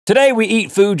Today we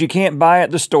eat food you can't buy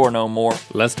at the store no more.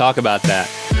 Let's talk about that.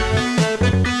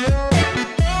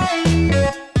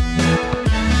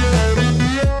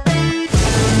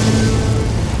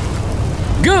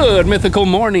 Good mythical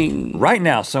morning. Right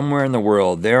now, somewhere in the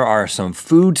world, there are some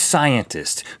food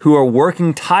scientists who are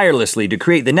working tirelessly to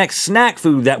create the next snack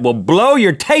food that will blow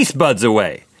your taste buds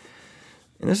away.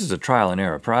 And this is a trial and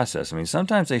error process. I mean,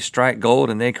 sometimes they strike gold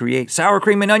and they create sour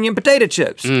cream and onion potato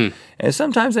chips. And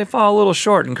sometimes they fall a little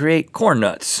short and create corn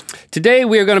nuts. Today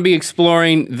we are going to be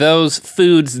exploring those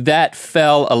foods that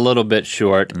fell a little bit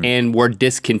short and were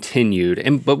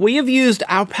discontinued. But we have used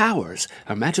our powers,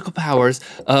 our magical powers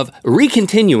of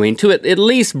recontinuing to at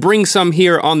least bring some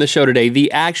here on the show today,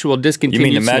 the actual discontinued You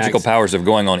mean the snacks. magical powers of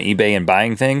going on eBay and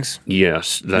buying things?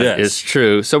 Yes, that is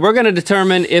true. So we're going to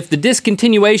determine if the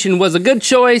discontinuation was a good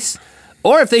choice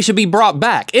or if they should be brought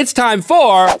back. It's time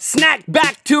for Snack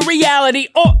Back to Reality.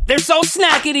 Oh, they're so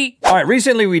snackety. All right,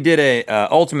 recently we did a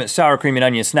ultimate sour cream and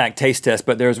onion snack taste test,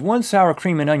 but there's one sour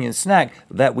cream and onion snack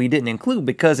that we didn't include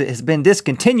because it has been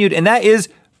discontinued, and that is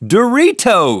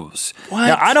Doritos. What?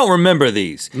 Now, I don't remember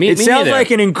these. Me It sounds neither. like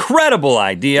an incredible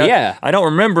idea. Yeah. I don't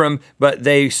remember them, but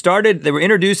they were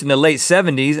introduced in the late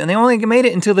 70s, and they only made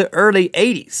it until the early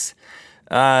 80s.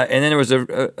 And then there was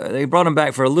they brought them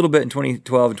back for a little bit in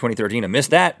 2012 and 2013. I missed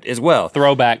that as well.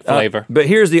 Throwback flavor. But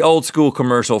here's the old school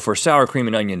commercial for sour cream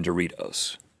and onion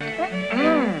Doritos.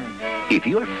 If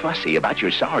you're fussy about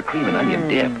your sour cream and onion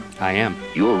dip, I am.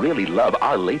 you'll really love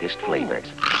our latest flavors.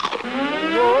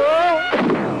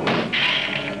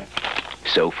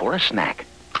 So for a snack,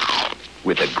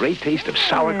 with a great taste of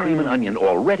sour cream and onion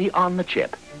already on the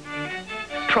chip,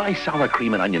 try sour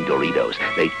cream and onion Doritos.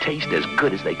 They taste as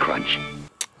good as they crunch.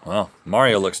 Well,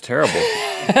 Mario looks terrible.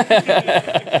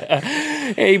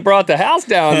 He brought the house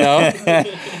down though.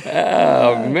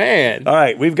 Oh man. All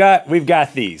right, we've got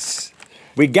these.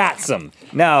 We got some.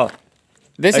 Now,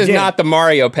 This is Again, not the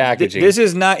Mario packaging. this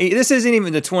isn't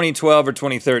even the 2012 or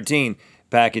 2013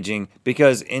 packaging,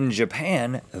 because in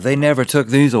Japan, they never took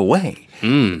these away.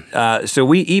 So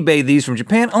we eBayed these from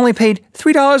Japan, only paid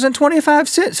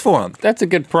 $3.25 for them. That's a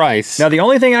good price. Now, the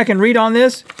only thing I can read on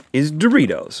this is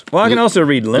Doritos. Well, I can also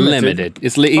read limited.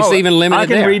 It's even limited I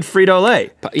can there. read Frito-Lay.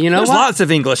 You know There's what? lots of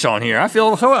English on here. I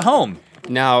feel so at home.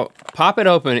 Now, pop it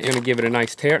open and give it a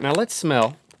nice tear. Now let's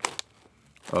smell.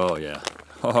 Oh, yeah.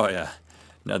 Oh, yeah.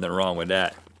 Nothing wrong with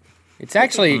that. It's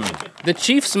actually, the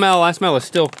chief smell I smell is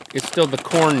still the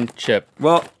corn chip.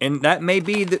 Well, and that may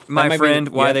be, my may be- friend,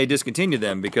 why yeah. they discontinued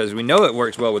them, because we know it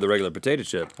works well with a regular potato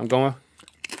chip. I'm going.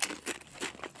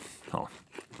 Oh.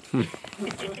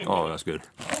 Oh, that's good.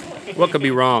 What could be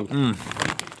wrong?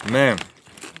 Man,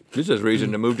 this is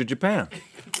reason to move to Japan.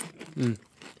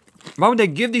 Why would they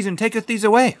give these and take these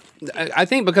away? I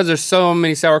think because there's so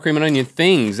many sour cream and onion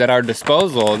things at our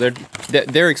disposal,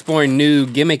 they're exploring new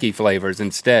gimmicky flavors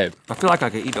instead. I feel like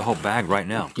I could eat the whole bag right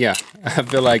now. Yeah, I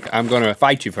feel like I'm gonna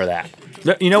fight you for that.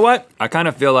 You know what? I kind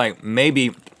of feel like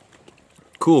maybe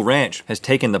Cool Ranch has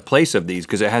taken the place of these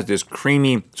because it has this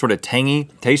creamy, sort of tangy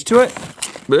taste to it.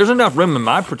 But there's enough room in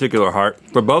my particular heart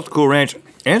for both Cool Ranch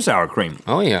and sour cream.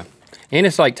 Oh yeah, and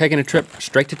it's like taking a trip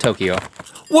straight to Tokyo.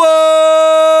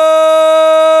 What?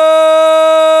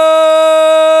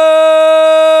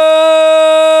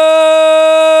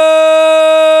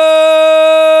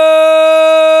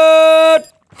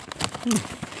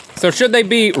 So should they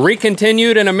be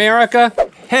recontinued in America?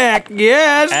 Heck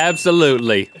yes!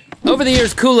 Absolutely. Over the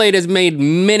years, Kool-Aid has made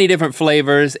many different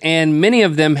flavors, and many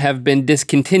of them have been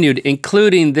discontinued,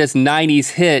 including this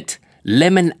 90s hit,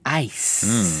 Lemon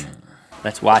Ice.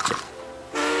 Let's watch it.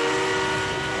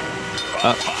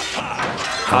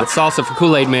 Hot salsa for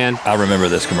Kool-Aid Man. I remember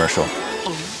this commercial.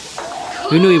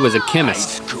 Who knew he was a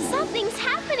chemist? Something's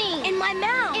happening in my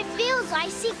mouth. It feels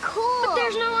icy cool. But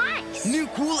there's no ice. New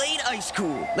Kool-Aid Ice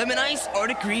Cool. Lemon Ice,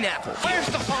 Arctic Green Apple. Where's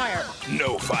the fire?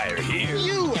 No fire here.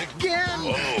 You again?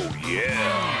 Oh,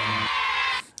 yeah.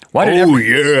 Why did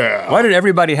yeah. Why did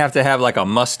everybody have to have like a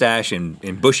mustache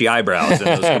and bushy eyebrows in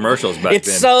those commercials back It's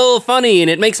then? so funny and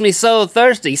it makes me so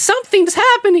thirsty. Something's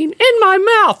happening in my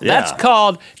mouth. Yeah. That's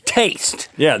called taste.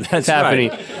 Yeah, that's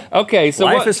happening. right. Okay, so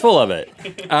Life is full of it.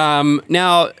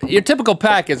 now your typical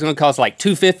pack is going to cost like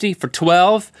 $2.50 for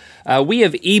 12. We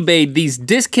have eBayed these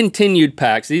discontinued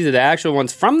packs. These are the actual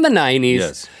ones from the 90s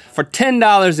Yes. for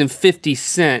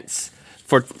 $10.50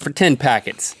 for 10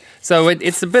 packets. So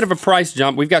it's a bit of a price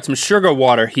jump. We've got some sugar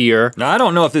water here. Now, I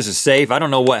don't know if this is safe. I don't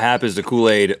know what happens to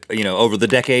Kool-Aid, over the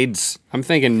decades. I'm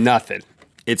thinking nothing.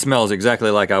 It smells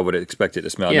exactly like I would expect it to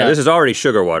smell. Yeah. Now, this is already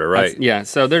sugar water, right? Yeah,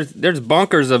 so there's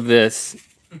bunkers of this,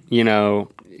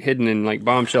 hidden in like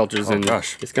bomb shelters, and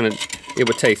gosh. it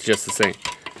would taste just the same.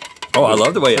 Oh, I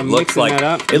love the way it looks mixing like. that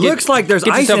up. It looks like there's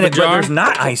get ice yourself in a it, but jar. there's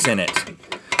not ice in it.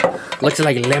 Looks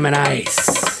like lemon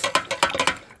ice.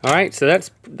 All right, so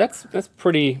that's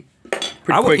pretty quick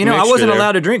I mixture wasn't there.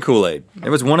 allowed to drink Kool-Aid. It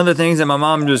was one of the things that my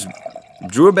mom just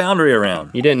drew a boundary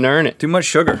around. You didn't earn it. Too much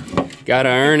sugar. Gotta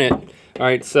earn it. All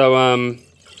right, so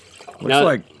Looks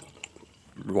like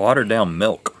watered down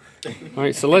milk. all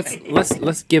right, so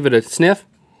let's give it a sniff.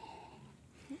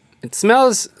 It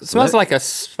smells like a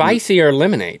spicier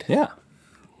lemonade. Yeah.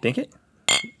 Think it?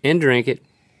 And drink it.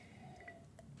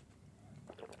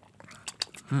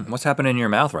 What's happening in your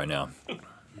mouth right now?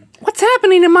 What's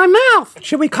happening in my mouth?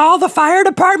 Should we call the fire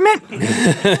department?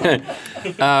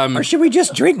 Or should we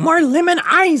just drink more lemon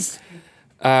ice?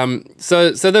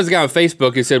 So there's a guy on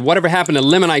Facebook who said, "Whatever happened to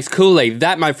lemon ice Kool-Aid?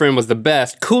 That, my friend, was the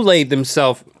best." Kool-Aid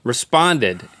himself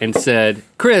responded and said,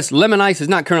 "Chris, lemon ice is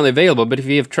not currently available, but if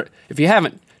you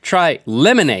haven't, try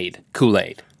lemonade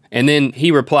Kool-Aid." And then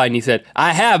he replied and he said,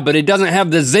 "I have, but it doesn't have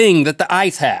the zing that the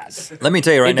ice has." Let me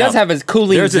tell you right now. It does have a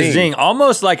cooling There's zing. a zing,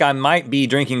 almost like I might be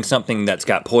drinking something that's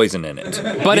got poison in it.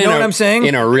 But you know what I'm saying?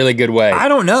 In a really good way. I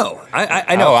don't know.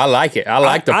 I know. Oh, I like it. I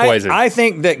like the poison. I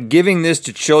think that giving this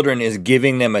to children is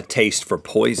giving them a taste for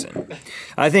poison.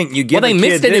 I think you give well, they a kid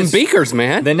mixed it in this, beakers,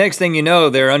 man. the next thing you know,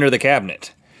 they're under the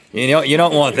cabinet. You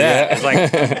don't want that. It's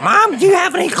like, Mom, do you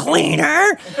have any cleaner?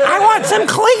 I want some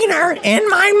cleaner in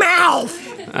my mouth.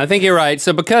 I think you're right.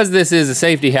 So because this is a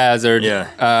safety hazard,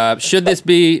 should this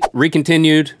be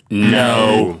recontinued?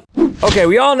 No. okay,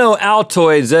 we all know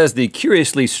Altoids as the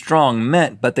curiously strong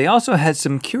mint, but they also had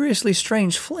some curiously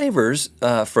strange flavors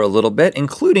for a little bit,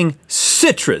 including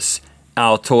citrus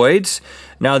Altoids.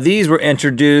 Now these were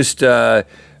introduced early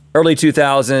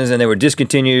 2000s and they were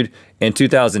discontinued in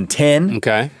 2010.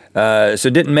 Okay. So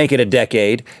didn't make it a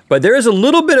decade, but there is a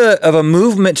little bit of a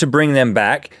movement to bring them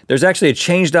back. There's actually a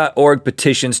change.org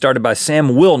petition started by Sam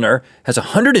Wilner, has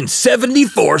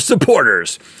 174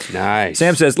 supporters. Nice.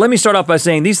 Sam says, "Let me start off by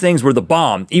saying these things were the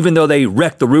bomb. Even though they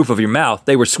wrecked the roof of your mouth,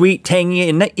 they were sweet, tangy,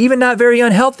 and even not very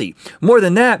unhealthy. More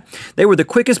than that, they were the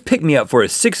quickest pick-me-up for a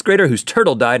 6th grader whose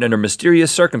turtle died under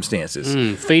mysterious circumstances."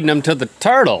 Feeding them to the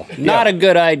turtle. Not a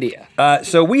good idea.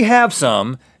 So we have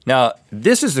some. Now,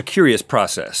 this is a curious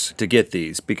process to get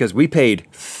these because we paid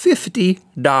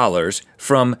 $50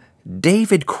 from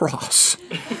David Cross.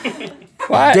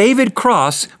 What? David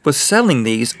Cross was selling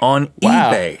these on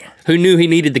eBay. Who knew he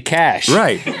needed the cash?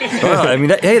 Right. Well, I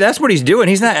mean, hey, that's what he's doing.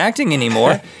 He's not acting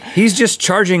anymore. He's just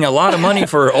charging a lot of money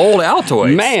for old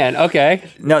Altoids. Man, okay.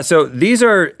 Now, so these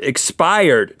are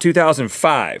expired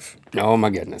 2005. Oh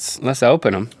my goodness. Let's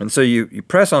open them. And so you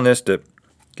press on this to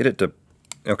get it to,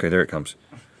 okay, there it comes.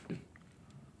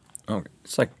 Oh,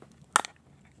 it's like,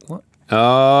 what?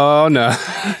 Oh no.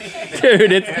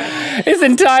 Dude, it's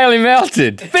entirely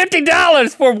melted.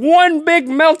 $50 for one big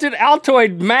melted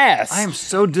Altoid mass. I am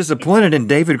so disappointed in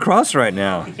David Cross right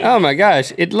now. Oh my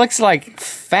gosh, it looks like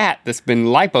fat that's been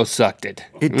liposucked.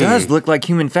 It does look like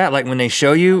human fat, like when they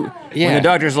show you, when the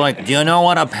doctor's like, "Do you know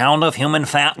what a pound of human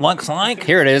fat looks like?"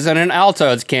 Here it is in an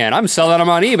Altoids can. I'm selling them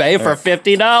on eBay for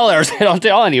 $50. Don't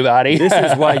tell anybody. This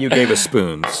is why you gave us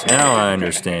spoons. Now I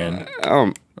understand.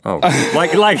 Oh,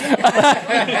 like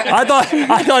I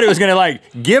thought it was gonna like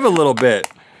give a little bit.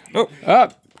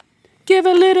 Give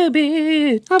a little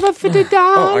bit of a $50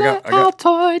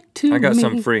 Altoid to me. I got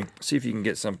some free. See if you can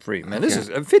get some free. Man, this is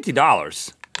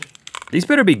 $50. These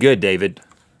better be good, David.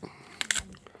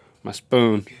 My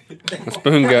spoon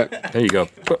got. There you go.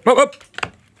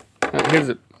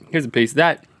 Here's a piece.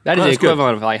 That is the that's good.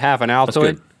 equivalent of like half an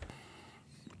Altoid.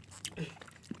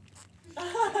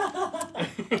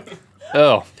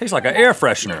 Oh, Tastes like an air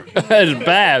freshener. that is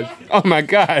bad. Oh my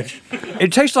gosh.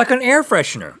 It tastes like an air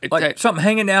freshener, like something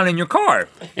hanging down in your car.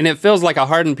 And it feels like a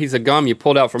hardened piece of gum you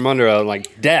pulled out from under a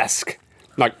desk.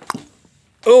 Like,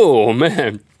 oh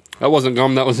man. That wasn't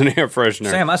gum, that was an air freshener.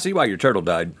 Sam, I see why your turtle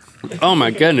died. Oh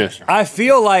my goodness. I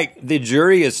feel like the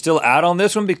jury is still out on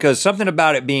this one because something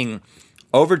about it being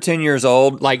over 10 years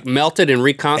old. Like melted and And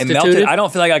reconstituted? melted, I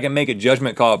don't feel like I can make a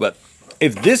judgment call, but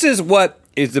if this is what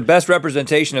is the best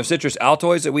representation of citrus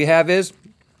Altoids that we have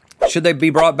should they be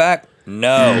brought back?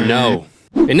 No. No.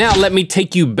 And now let me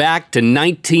take you back to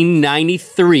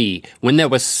 1993 when there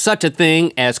was such a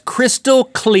thing as crystal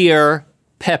clear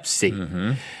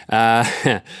Pepsi.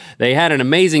 They had an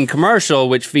amazing commercial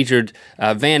which featured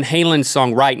Van Halen's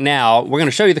song Right Now. We're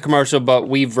gonna show you the commercial, but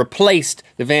we've replaced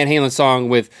the Van Halen song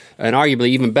with an arguably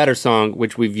even better song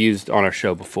which we've used on our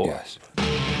show before. Yes.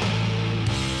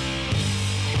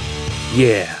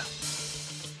 Yeah,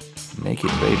 Naked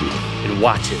baby. and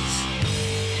watches.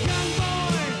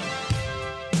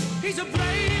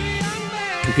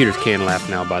 Computers can laugh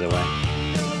now, by the way.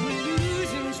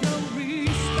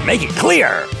 Make it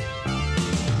clear.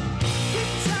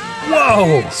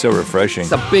 Whoa! So refreshing.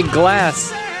 It's a big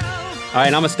glass. All right,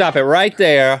 I'm gonna stop it right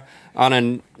there on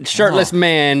a shirtless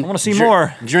man. I wanna see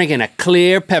more. Drinking a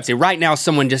clear Pepsi. Right now,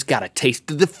 someone just got a taste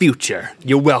of the future.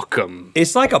 You're welcome.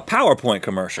 It's like a PowerPoint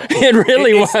commercial. It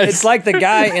really was. It's like the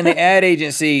guy in the ad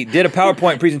agency did a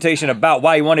PowerPoint presentation about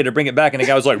why he wanted to bring it back, and the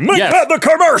guy was like, make that the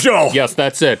commercial! Yes,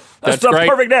 that's it. That's the great.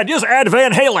 perfect ad. Just add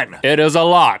Van Halen. It is a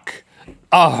lock.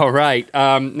 All right.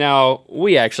 Now,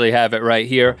 we actually have it right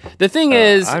here. The thing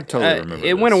is, I totally remember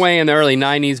it went away in the early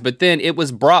 90s, but then it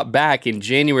was brought back in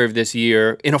January of this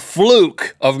year in a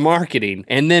fluke of marketing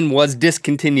and then was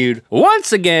discontinued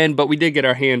once again, but we did get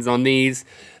our hands on these.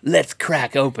 Let's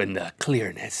crack open the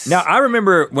clearness. Now, I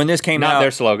remember when this came out Not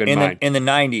their slogan, mine. in the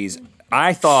 90s,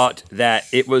 I thought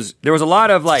that there was a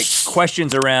lot of like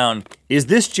questions around, is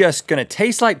this just gonna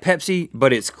taste like Pepsi,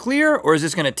 but it's clear? Or is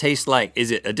this gonna taste like, is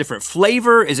it a different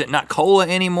flavor? Is it not cola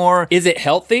anymore? Is it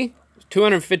healthy?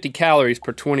 250 calories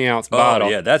per 20-ounce bottle.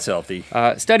 Oh yeah, that's healthy.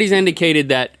 Studies indicated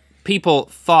that people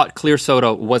thought clear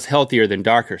soda was healthier than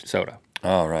darker soda.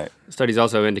 Oh, right. Studies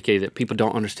also indicated that people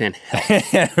don't understand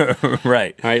health.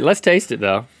 Right. All right, let's taste it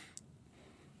though.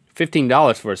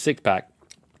 $15 for a 6-pack.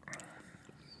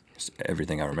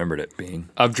 Everything I remembered it being.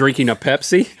 Of drinking a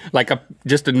Pepsi? Like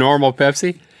just a normal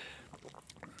Pepsi?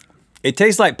 It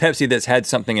tastes like Pepsi that's had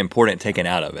something important taken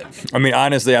out of it. I mean,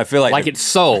 honestly, I feel like... Like it's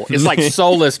soul. It's like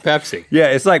soulless Pepsi. Yeah,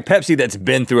 it's like Pepsi that's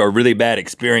been through a really bad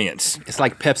experience. It's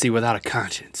like Pepsi without a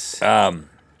conscience.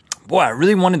 Boy, I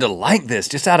really wanted to like this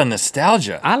just out of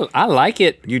nostalgia. I like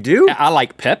it. You do? I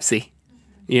like Pepsi.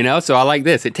 You know, so I like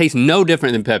this. It tastes no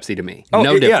different than Pepsi to me. Oh,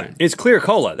 no different. Yeah, it's clear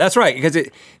cola. That's right, because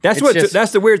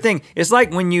that's the weird thing. It's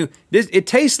like when it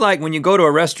tastes like when you go to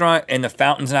a restaurant and the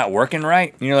fountain's not working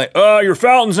right, and you're like, oh, your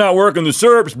fountain's not working, the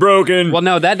syrup's broken. Well,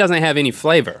 no, that doesn't have any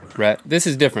flavor, Rhett. This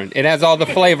is different. It has all the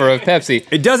flavor of Pepsi.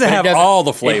 It doesn't have all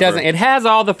the flavor. It doesn't. It has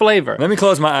all the flavor. Let me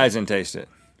close my eyes and taste it.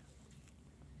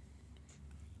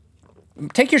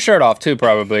 Take your shirt off too,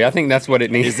 probably. I think that's what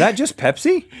it needs. Is that just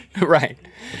Pepsi? Right.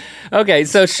 Okay,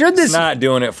 so should this... It's not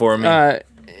doing it for me.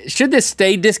 Should this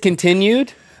stay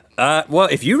discontinued? Well,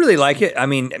 if you really like it, I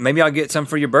mean, maybe I'll get some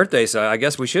for your birthday, so I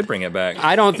guess we should bring it back.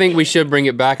 I don't think we should bring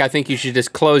it back. I think you should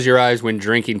just close your eyes when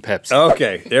drinking Pepsi.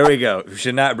 Okay, there we go. We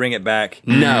should not bring it back.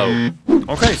 No.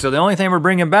 Okay, so the only thing we're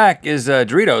bringing back is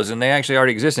Doritos, and they actually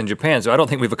already exist in Japan, so I don't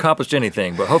think we've accomplished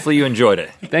anything, but hopefully you enjoyed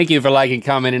it. Thank you for liking,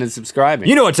 commenting, and subscribing.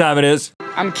 You know what time it is.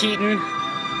 I'm Keaton,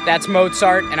 that's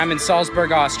Mozart, and I'm in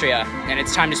Salzburg, Austria, and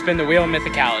it's time to spin the wheel of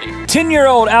mythicality.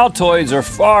 10-year-old Altoids are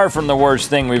far from the worst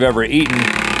thing we've ever eaten.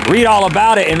 Read all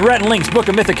about it in Rhett Link's Book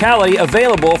of Mythicality,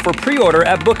 available for pre-order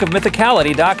at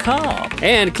bookofmythicality.com.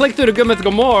 And click through to Good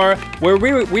Mythical More, where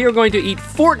we are going to eat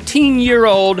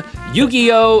 14-year-old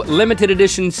Yu-Gi-Oh! Limited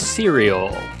Edition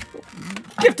cereal.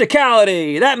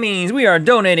 Gifticality! That means we are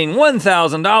donating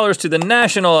 $1,000 to the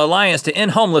National Alliance to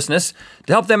End Homelessness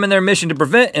to help them in their mission to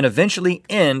prevent and eventually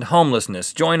end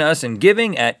homelessness. Join us in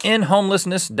giving at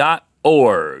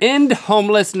endhomelessness.org.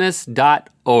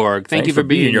 Endhomelessness.org. Thank you for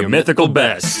being your mythical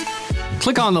best.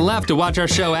 Click on the left to watch our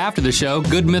show after the show,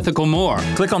 Good Mythical More.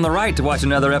 Click on the right to watch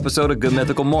another episode of Good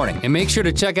Mythical Morning. And make sure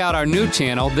to check out our new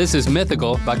channel, This is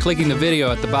Mythical, by clicking the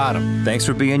video at the bottom. Thanks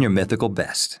for being your mythical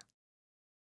best.